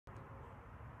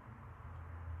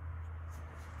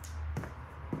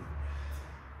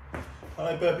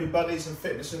Hi burpee buddies and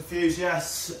fitness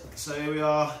enthusiasts. So here we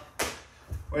are,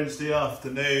 Wednesday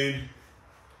afternoon.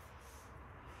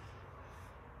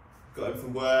 Got in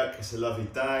from work, it's a lovely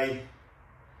day.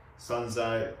 Sun's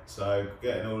out, so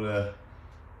getting all the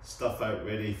stuff out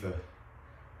ready for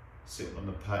sitting on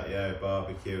the patio,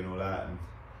 barbecue and all that, and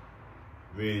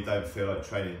really don't feel like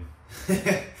training.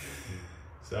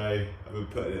 So I've been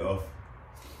putting it off.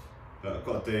 But I've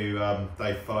got to do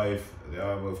day 5 of the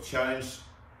Iron Wolf Challenge.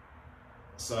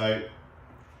 So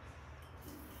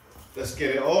let's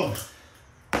get it on.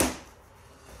 I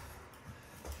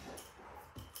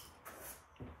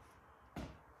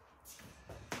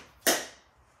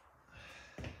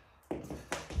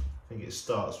think it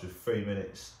starts with 3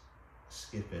 minutes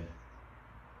skipping.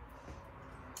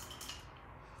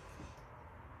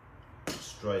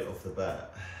 Straight off the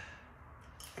bat.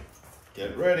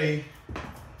 Get ready.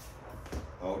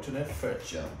 Alternate foot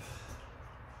jump.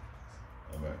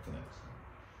 American accent.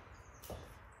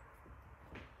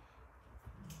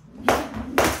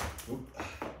 Oop.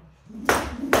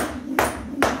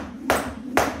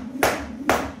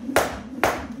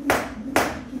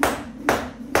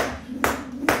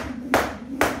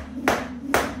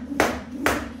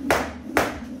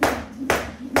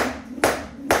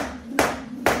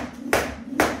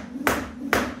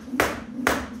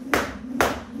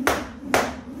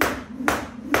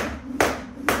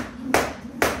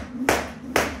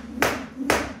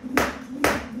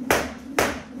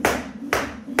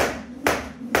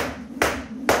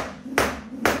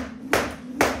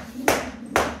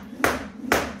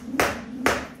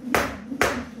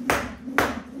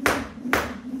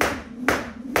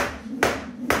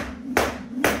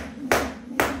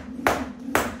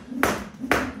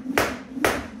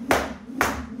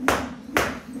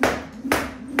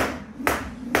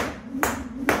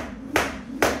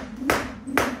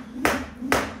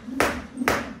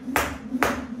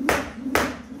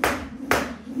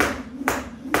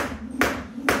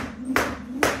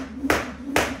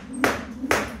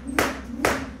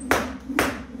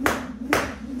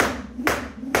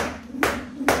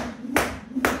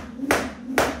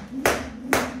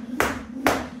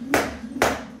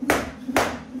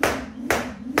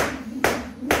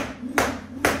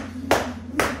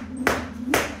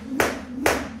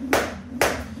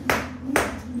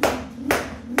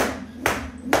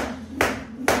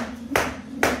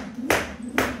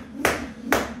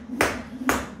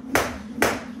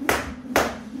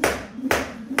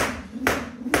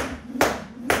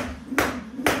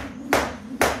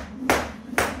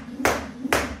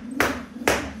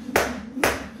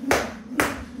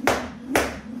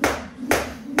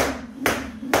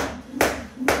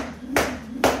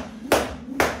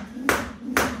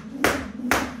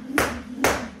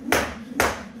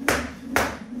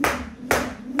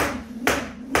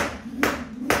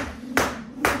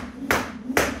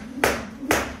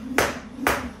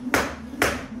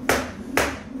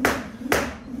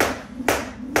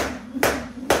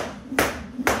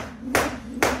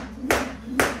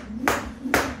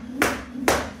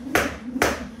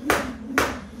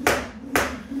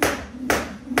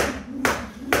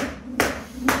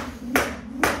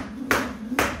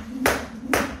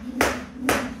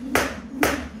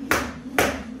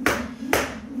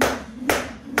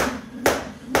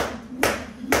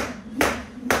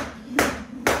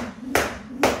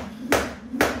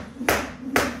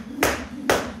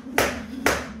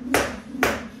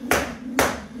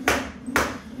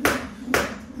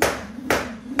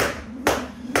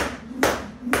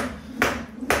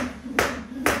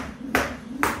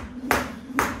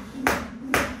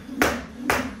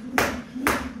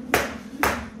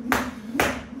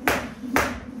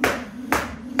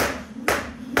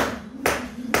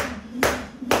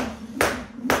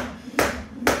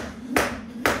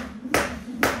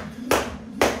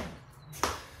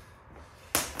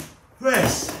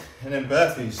 Rest and then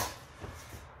burpees.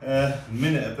 A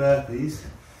minute of burpees,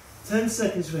 10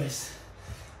 seconds rest,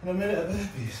 and a minute of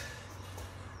burpees.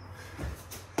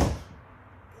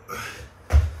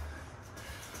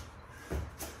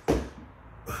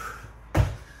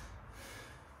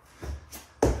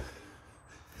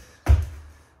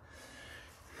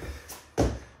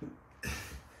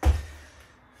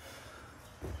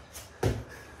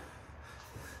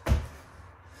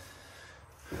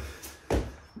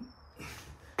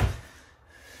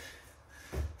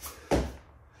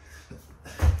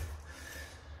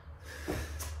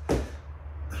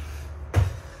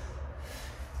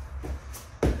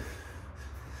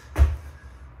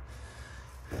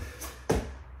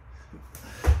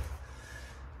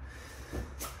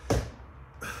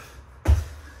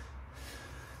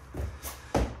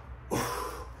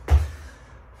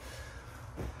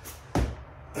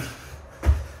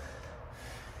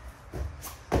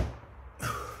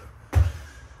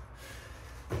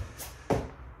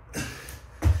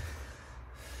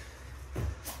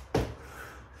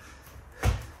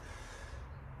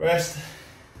 Rest.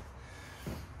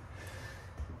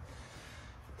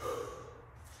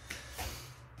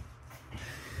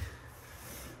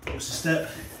 What's the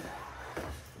step?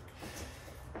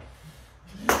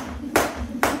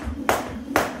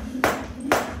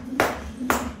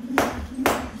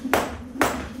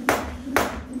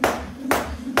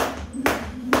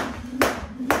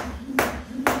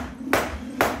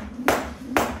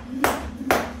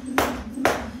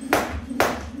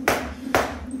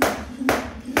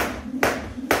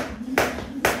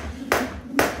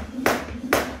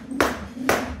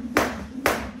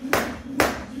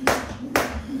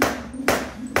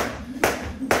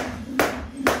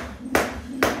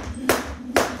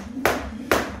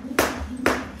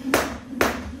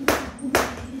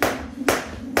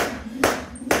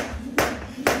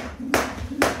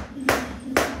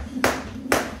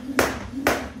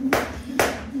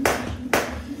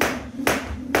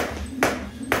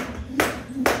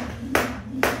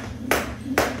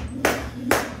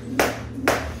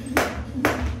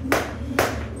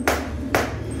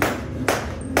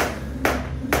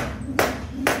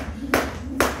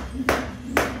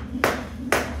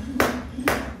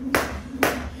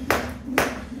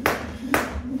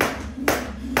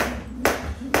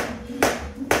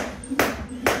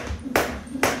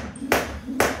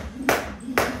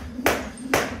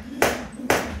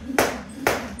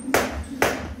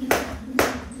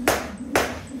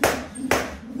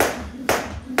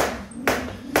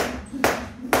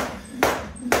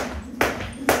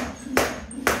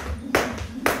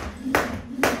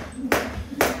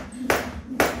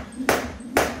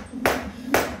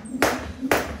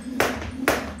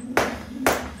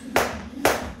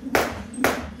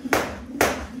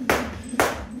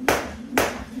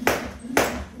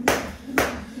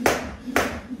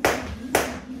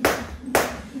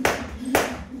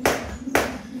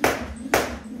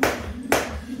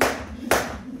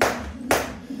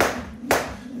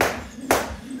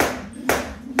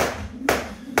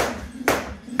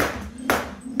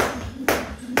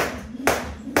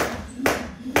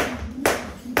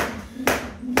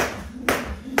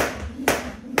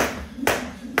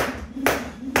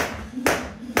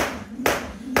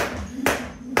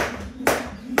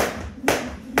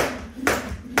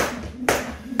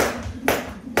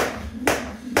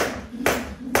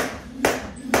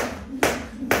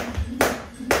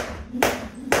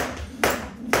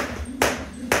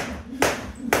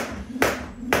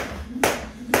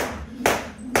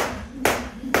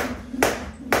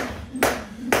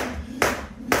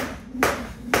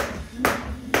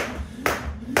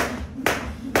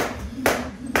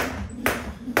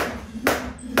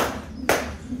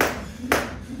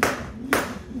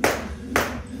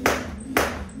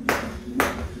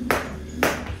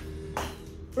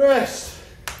 Rest.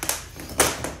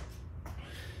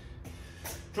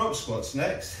 Drop squats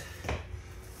next.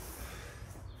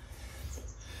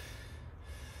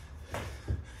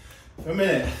 For a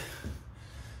minute.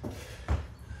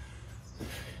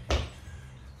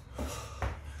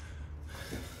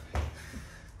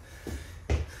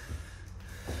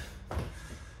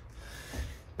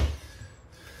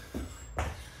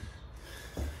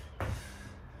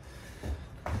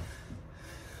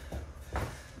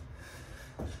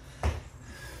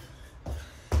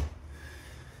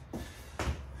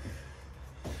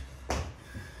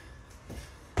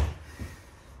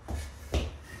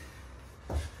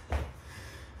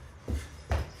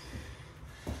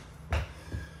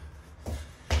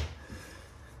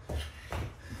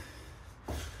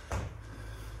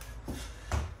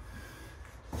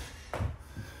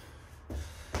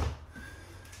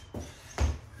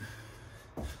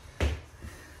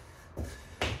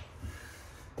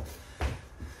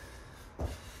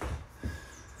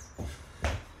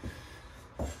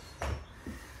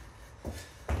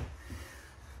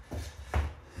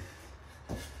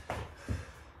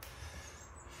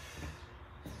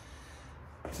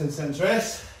 Center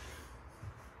rest.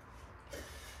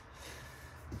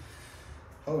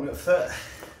 Holding it foot.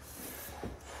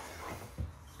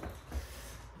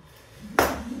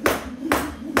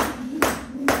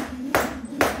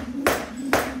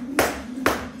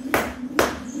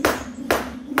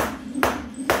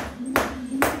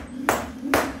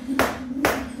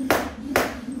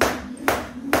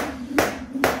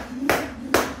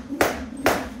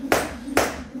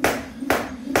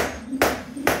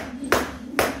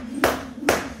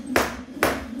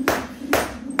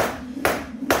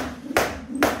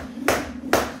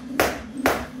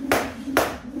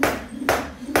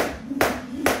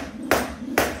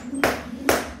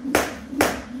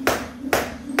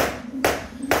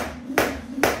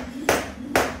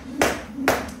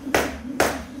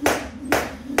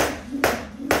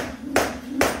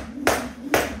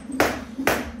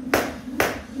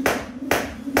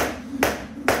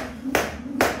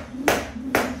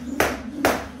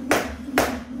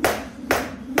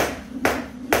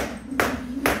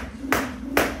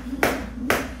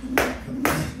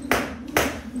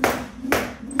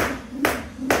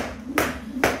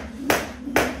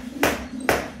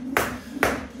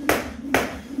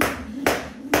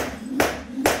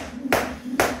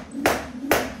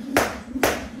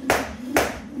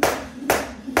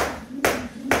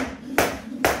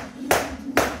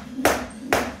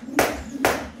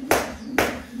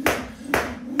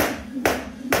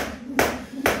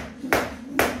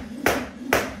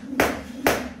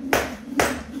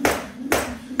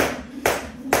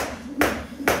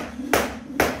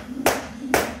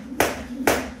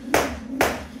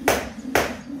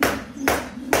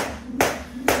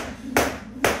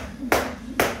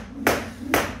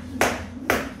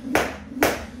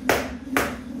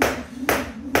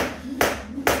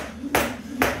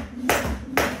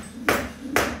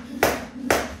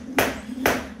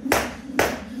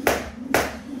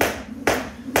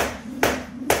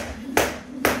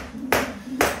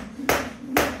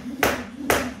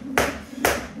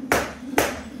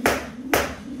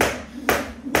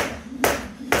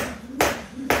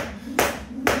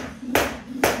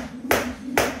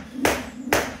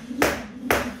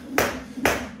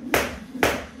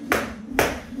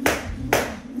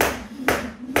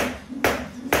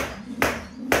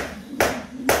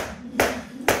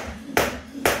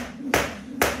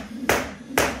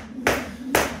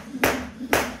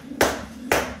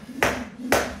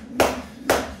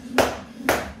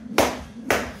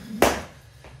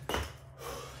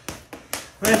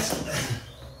 Rest.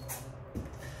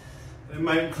 The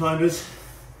mountain climbers.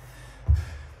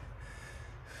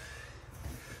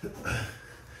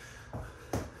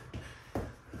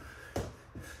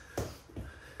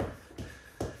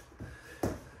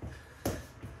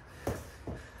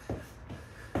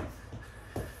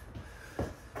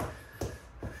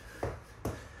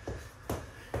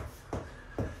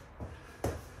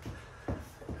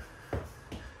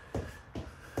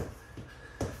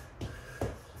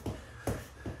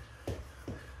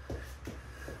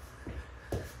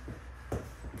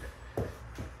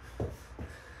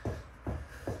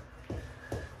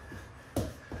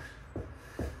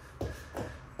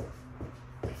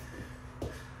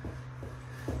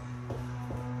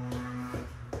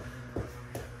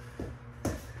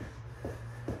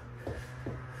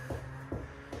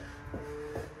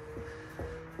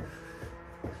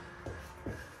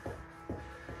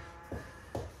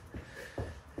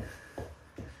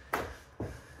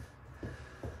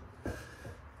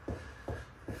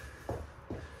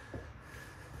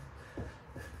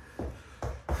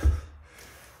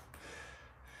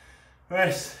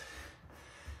 Rest.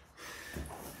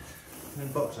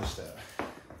 And boxer step.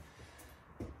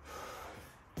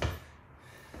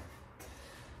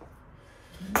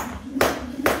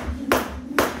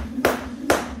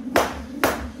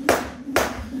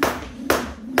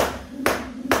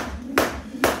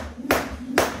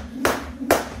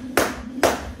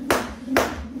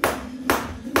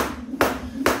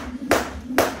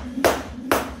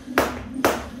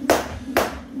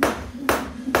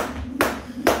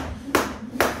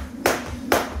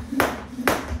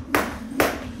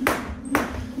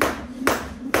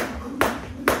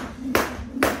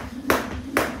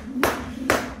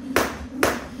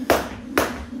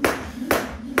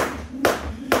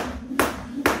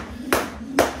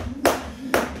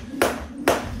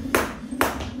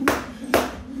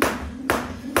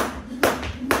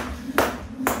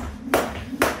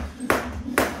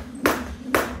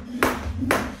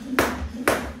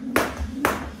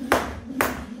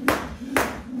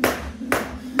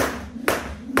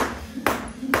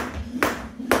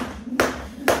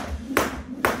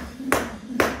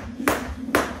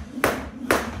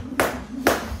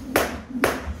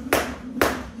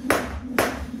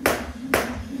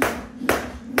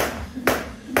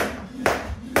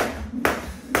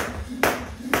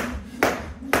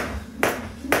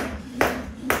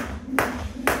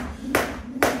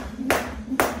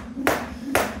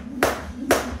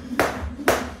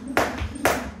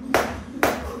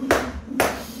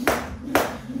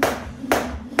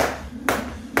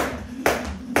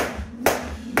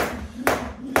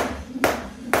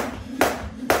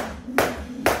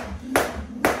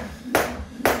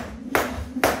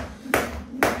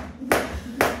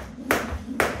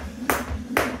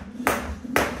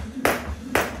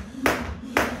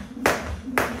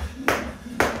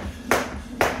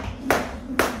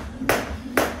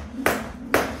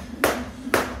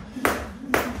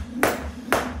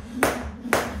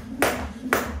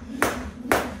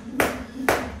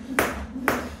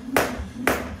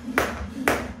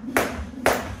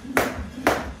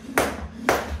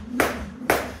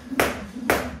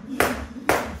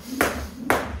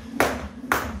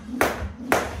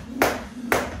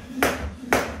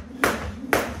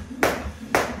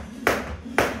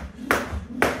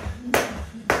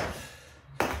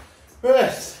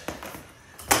 Rest.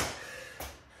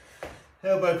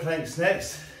 Elbow planks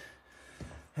next.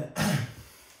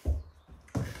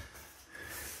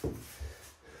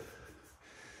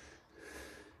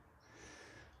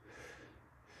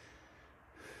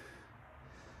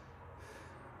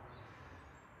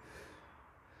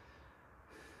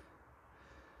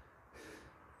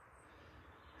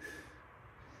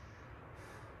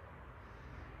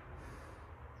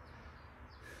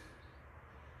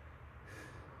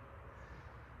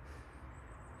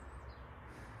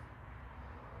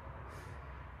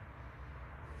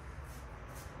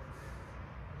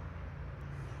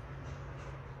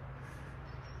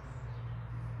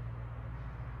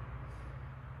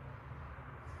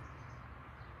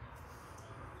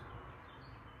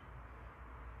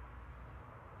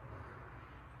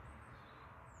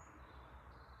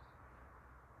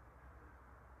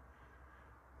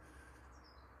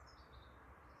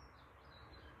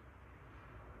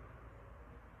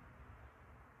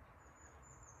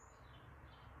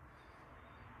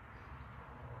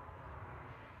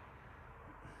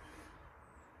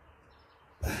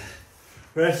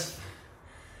 Rest.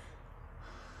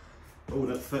 All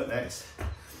that foot next.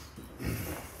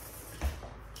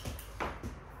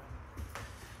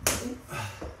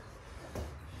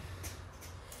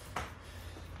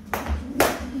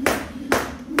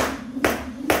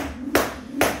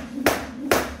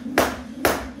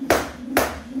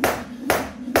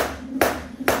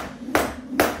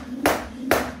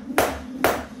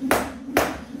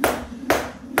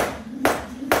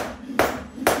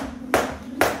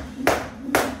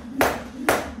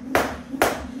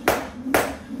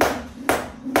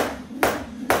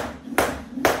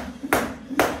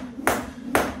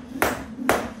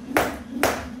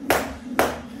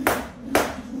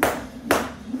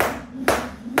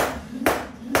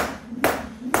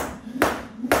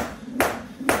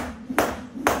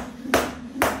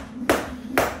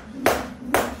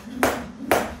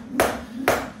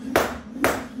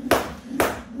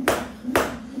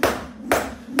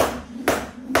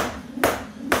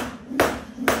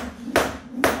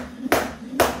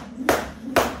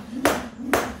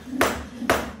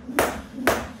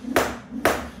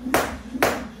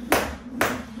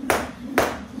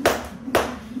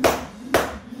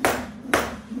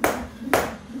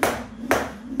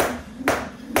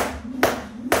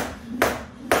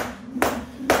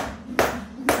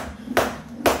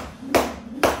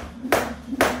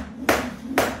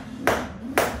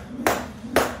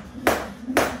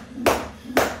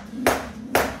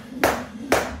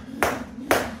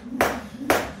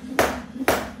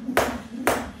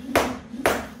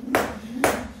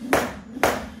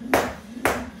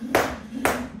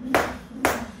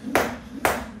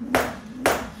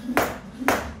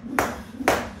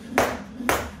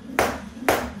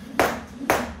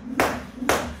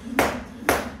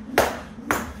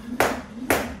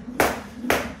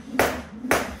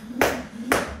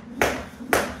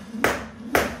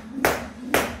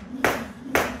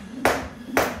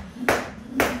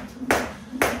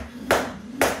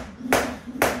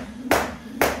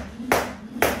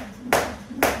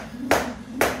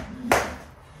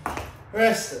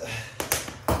 Rest.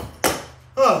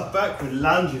 Oh, backward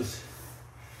lunges.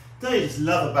 Don't you just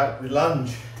love a backward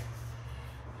lunge?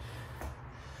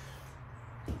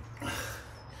 My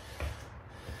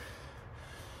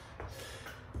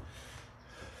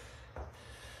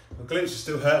glutes are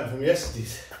still hurting from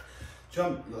yesterday's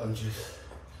jump lunges.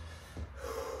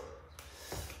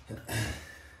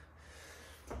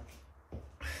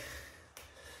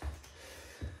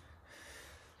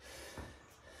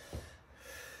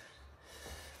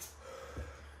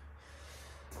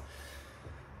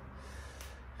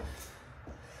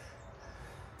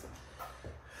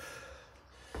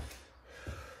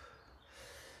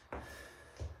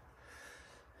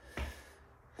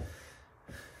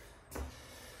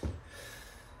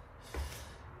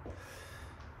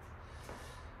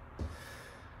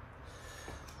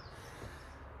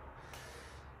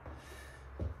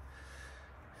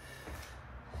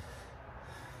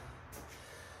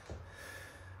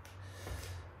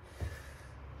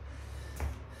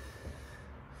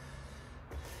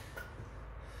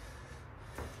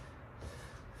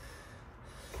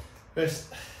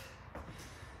 Rest.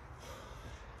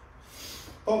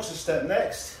 Boxer step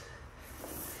next.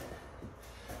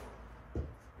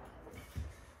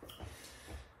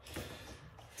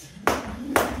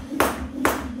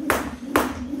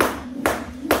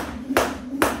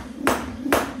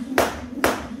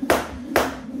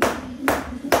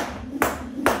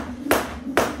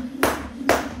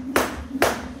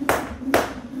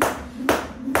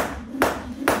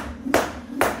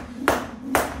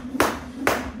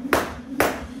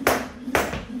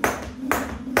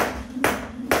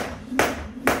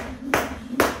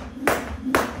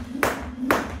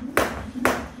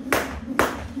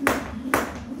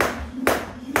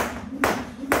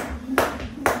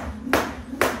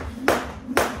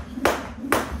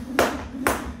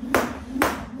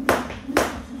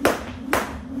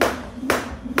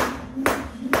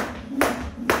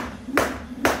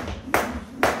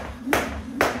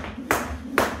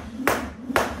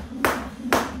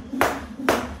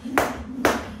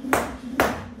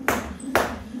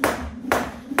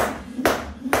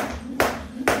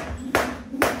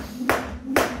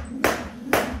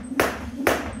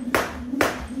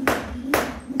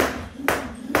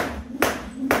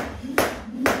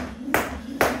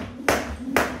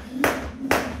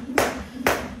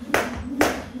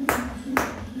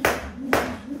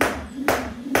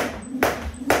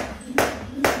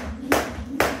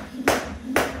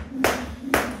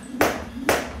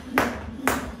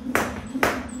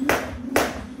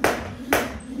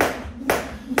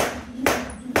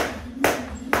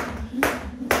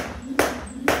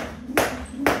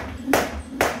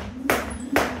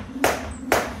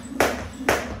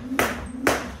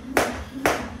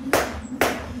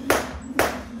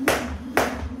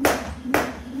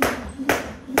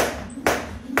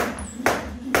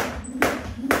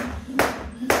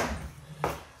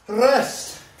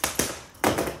 Rest.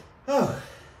 Oh,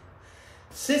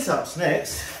 sit-ups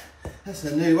next. That's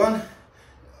a new one.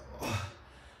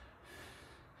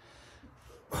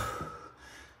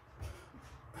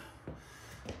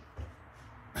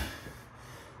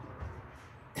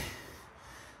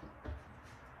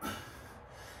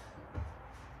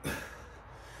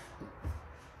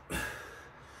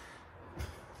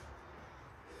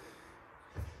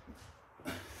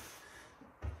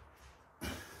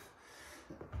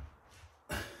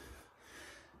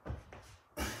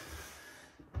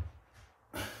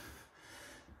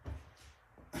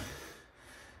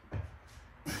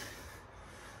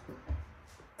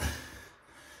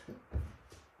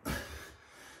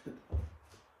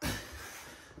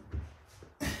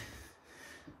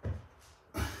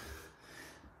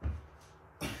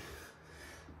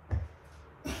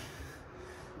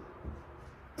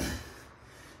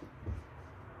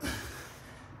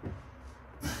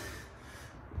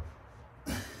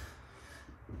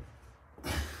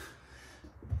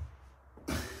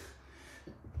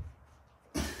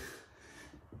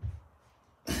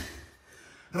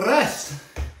 Rest.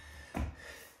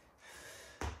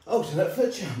 Alternate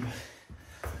foot jump.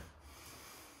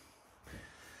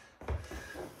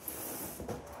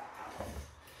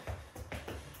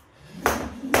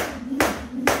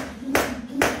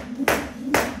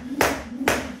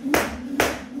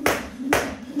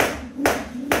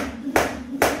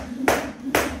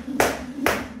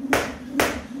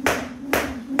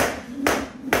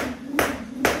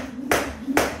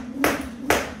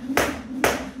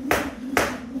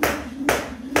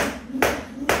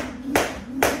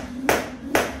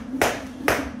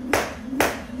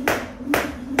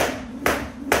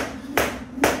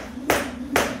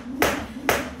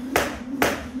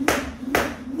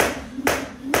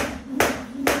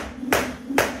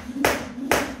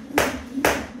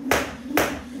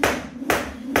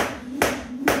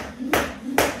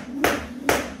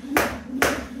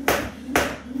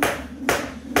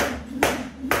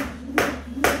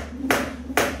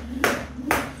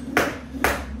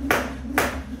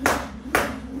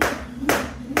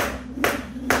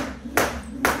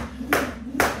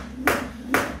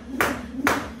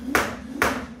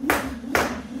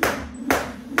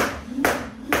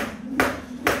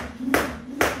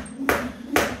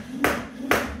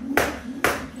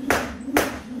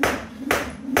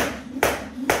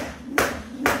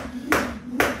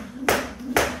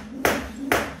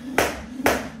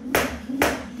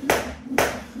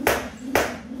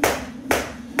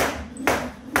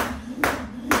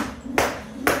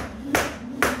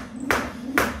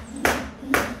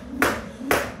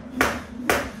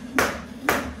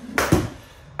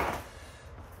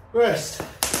 Rest.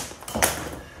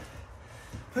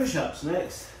 Push-ups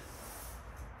next.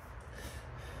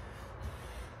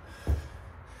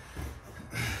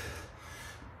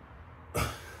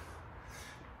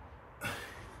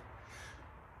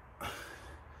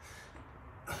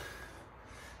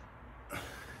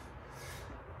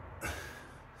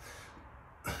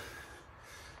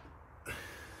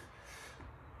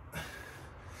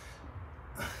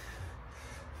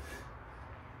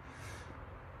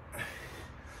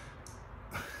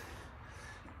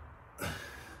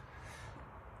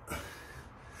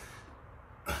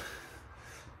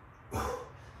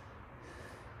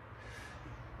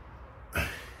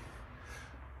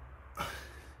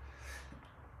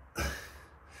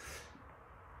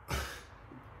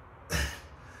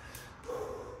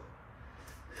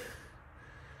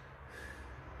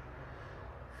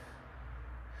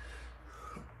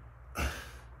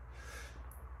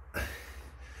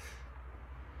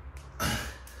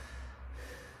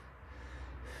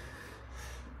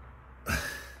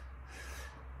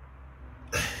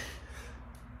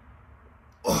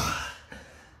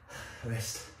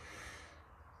 Rest.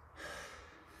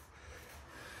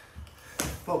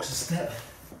 Boxer step.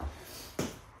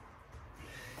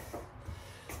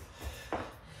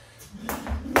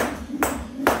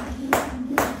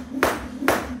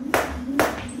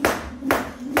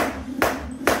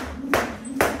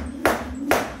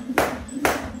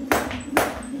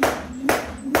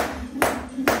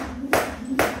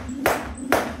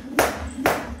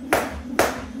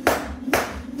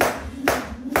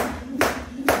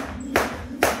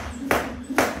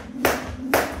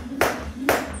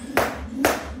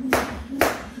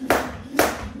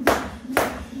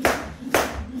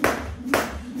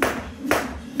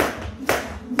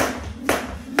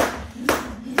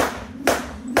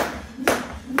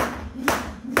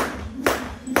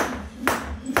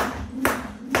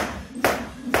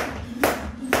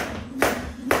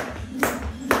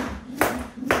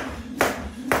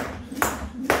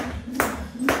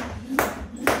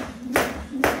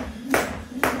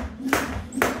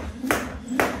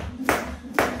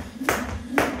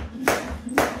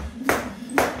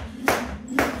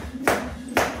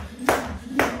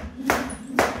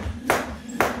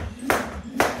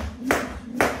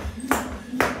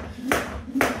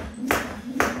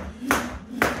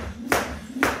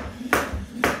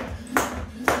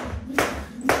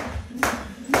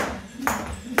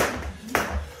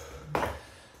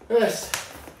 Rest.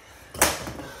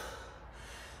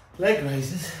 Leg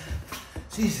raises.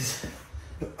 Jesus.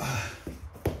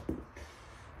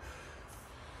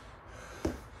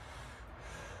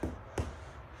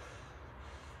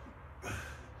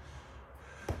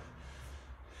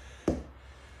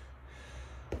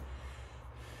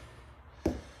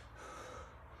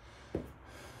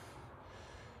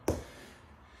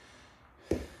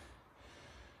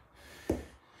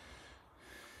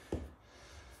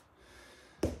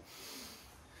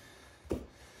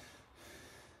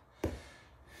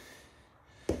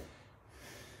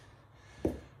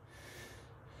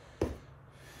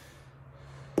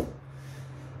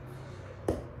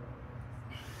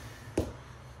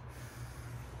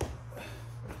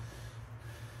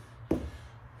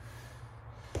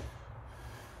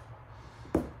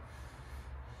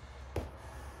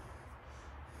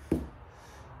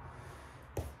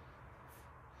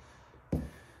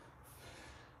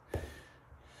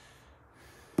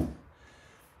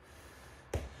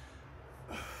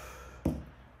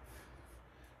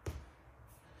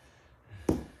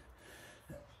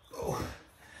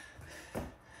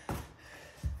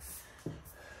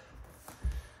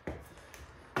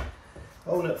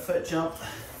 Hold up, foot jump.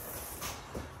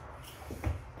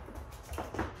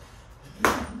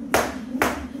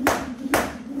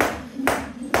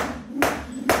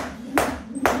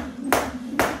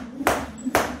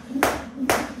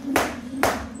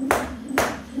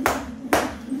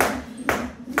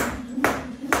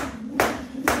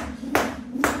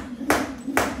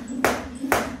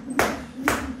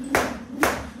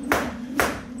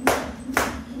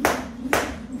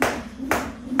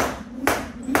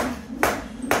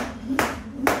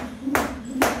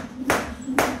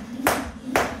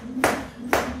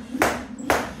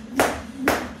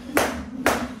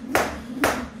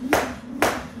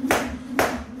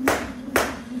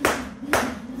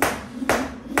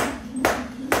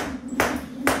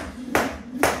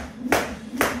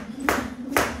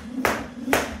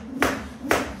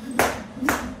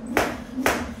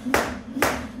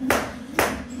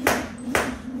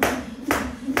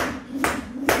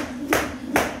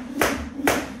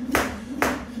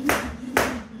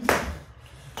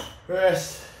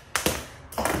 Rest.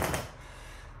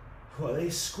 What are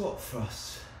these squat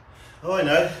thrusts? Oh, I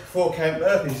know, 4 count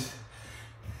burpees.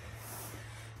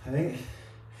 I think.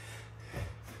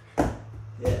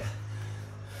 Yeah.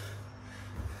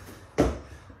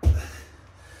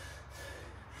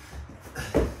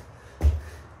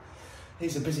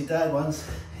 These are busy dad ones.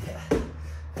 Yeah.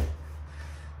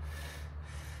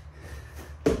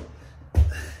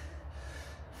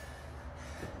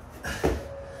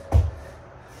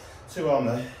 Two arm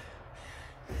though.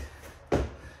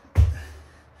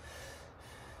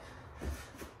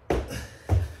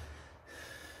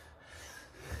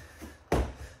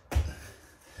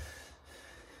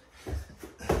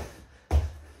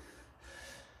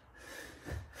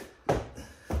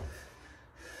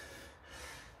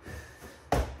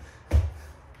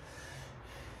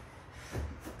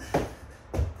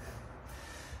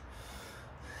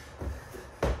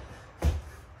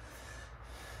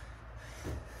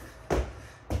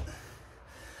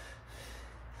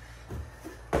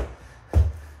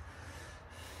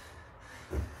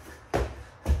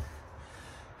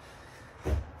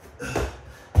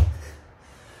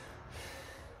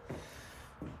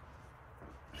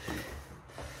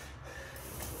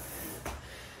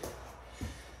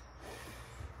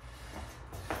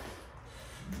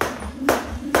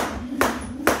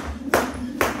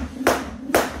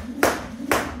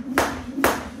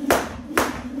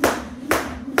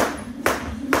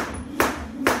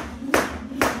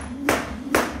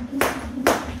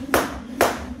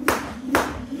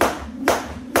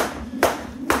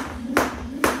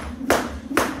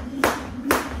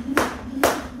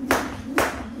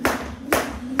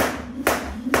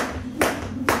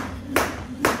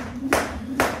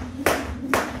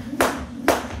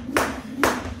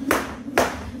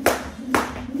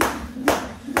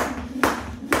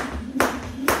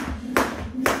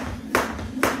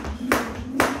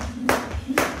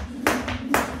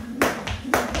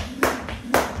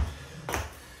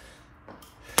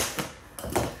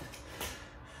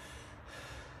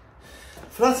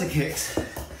 Flutter kicks.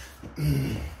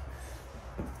 Can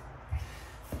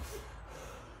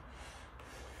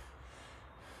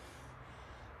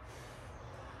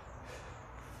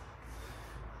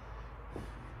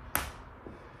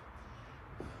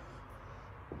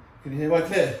you hear my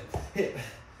clear? Hip.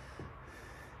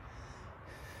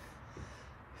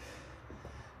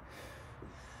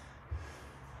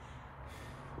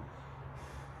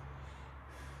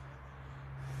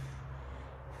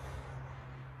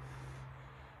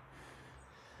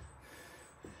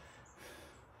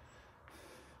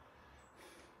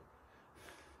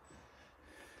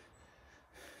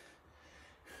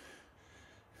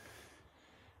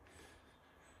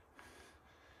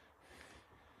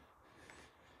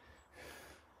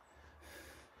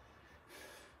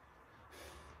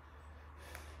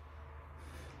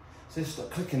 So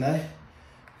stop clicking now.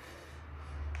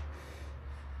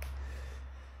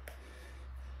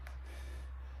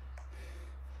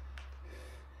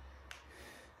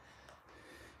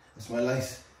 That's my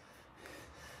lace.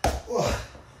 Oh,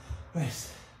 rest.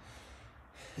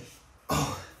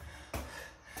 Oh,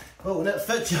 oh, that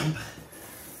foot jump.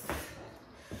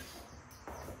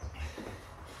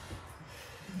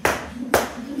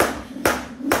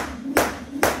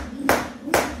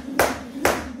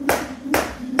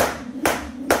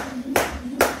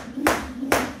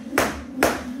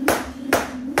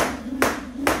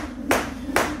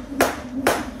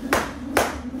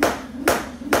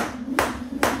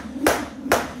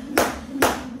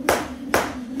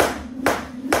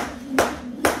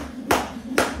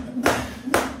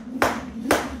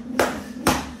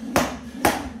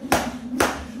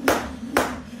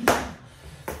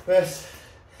 Rest.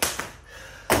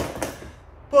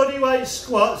 Body weight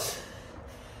squats.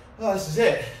 Oh, this is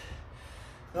it.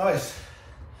 Nice.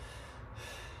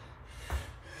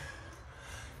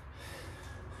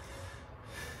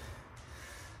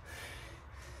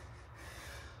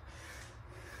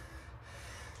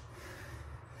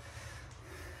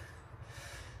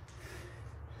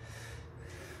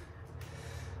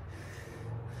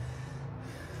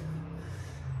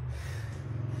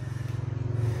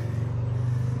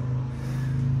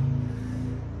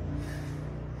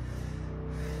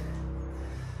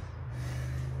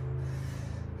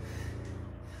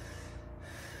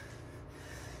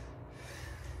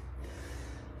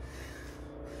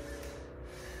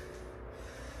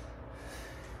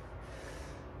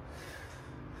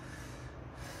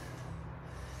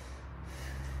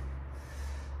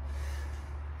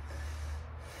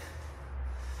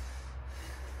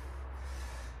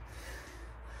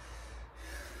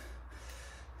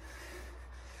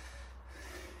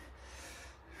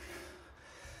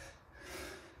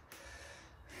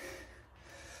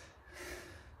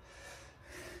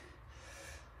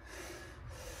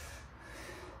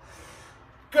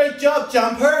 job,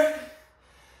 jumper.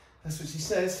 That's what she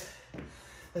says.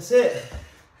 That's it.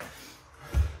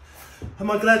 Am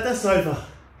I glad that's over?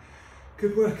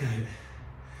 Good workout.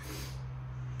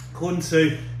 According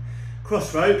to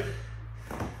CrossRope,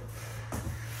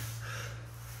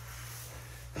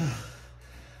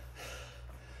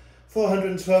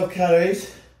 412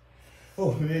 calories.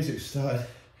 Oh, the music started.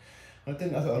 I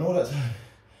didn't have it on all that time.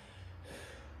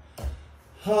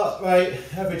 Heart rate,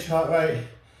 average heart rate,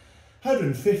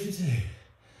 152.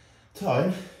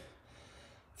 Time,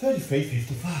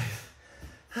 33:55.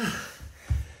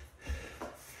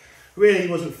 Really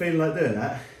wasn't feeling like doing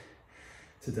that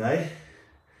today.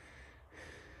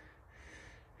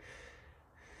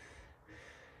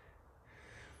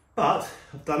 But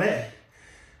I've done it,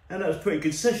 and that was a pretty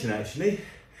good session actually,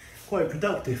 quite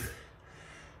productive.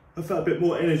 I felt a bit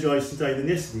more energised today than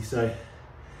yesterday, so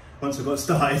once I got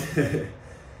started.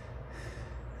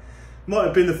 Might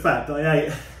have been the fact that I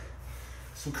ate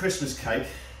some Christmas cake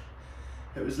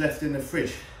that was left in the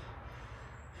fridge.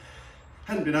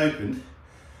 Hadn't been opened,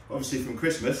 obviously from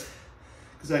Christmas,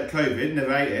 because I had COVID,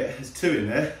 never ate it. There's 2 in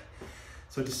there.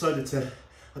 So I decided to,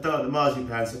 I don't like the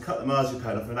marzipan, so I cut the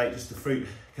marzipan off and ate just the fruit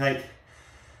cake.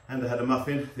 And I had a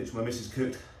muffin, which my missus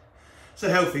cooked. So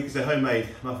healthy, because they're homemade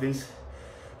muffins.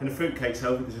 And the fruit cake's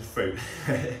healthy because it's fruit.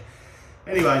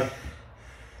 Anyway,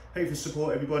 thank you for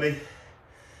support, everybody.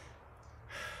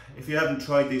 If you haven't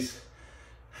tried these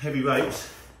heavy weights,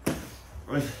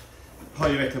 I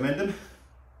highly recommend them.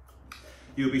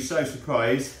 You'll be so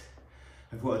surprised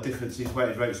at what a difference these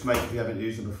weighted ropes make if you haven't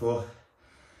used them before.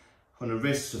 On the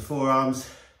wrists, the forearms,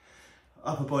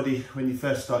 upper body, when you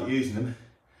first start using them,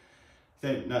 you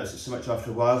don't notice it so much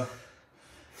after a while.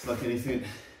 It's like anything,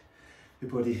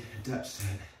 your body adapts to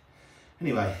it.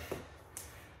 Anyway,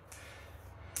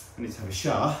 I need to have a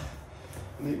shower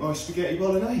and eat my spaghetti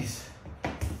bolognese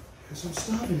because I'm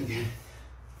starving again.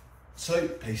 So,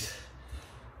 peace.